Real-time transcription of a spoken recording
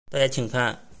大家请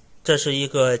看，这是一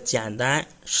个简单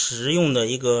实用的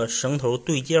一个绳头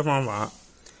对接方法。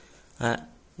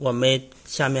我们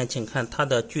下面请看它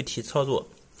的具体操作。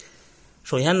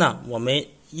首先呢，我们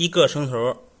一个绳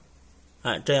头，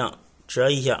这样折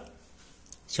一下，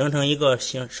形成一个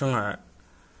绳耳。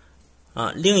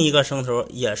另一个绳头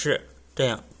也是这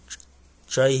样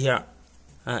折一下，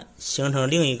形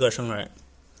成另一个绳耳。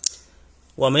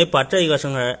我们把这个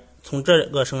绳耳从这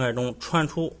个绳耳中穿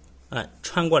出，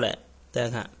穿过来，大家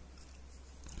看，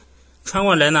穿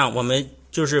过来呢，我们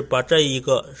就是把这一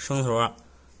个绳头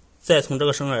再从这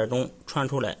个绳耳中穿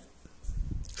出来，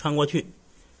穿过去，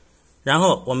然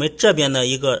后我们这边的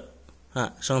一个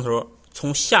绳头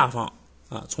从下方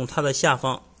从它的下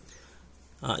方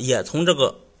也从这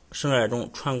个绳耳中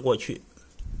穿过去，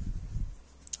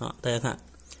大家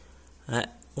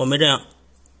看，我们这样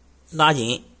拉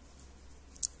紧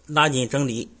整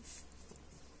理，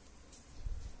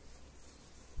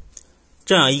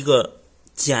这样一个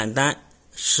简单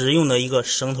实用的一个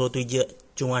绳头对接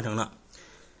就完成了。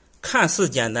看似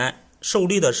简单，受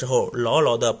力的时候牢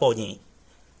牢的抱紧，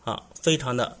非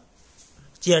常的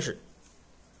结实。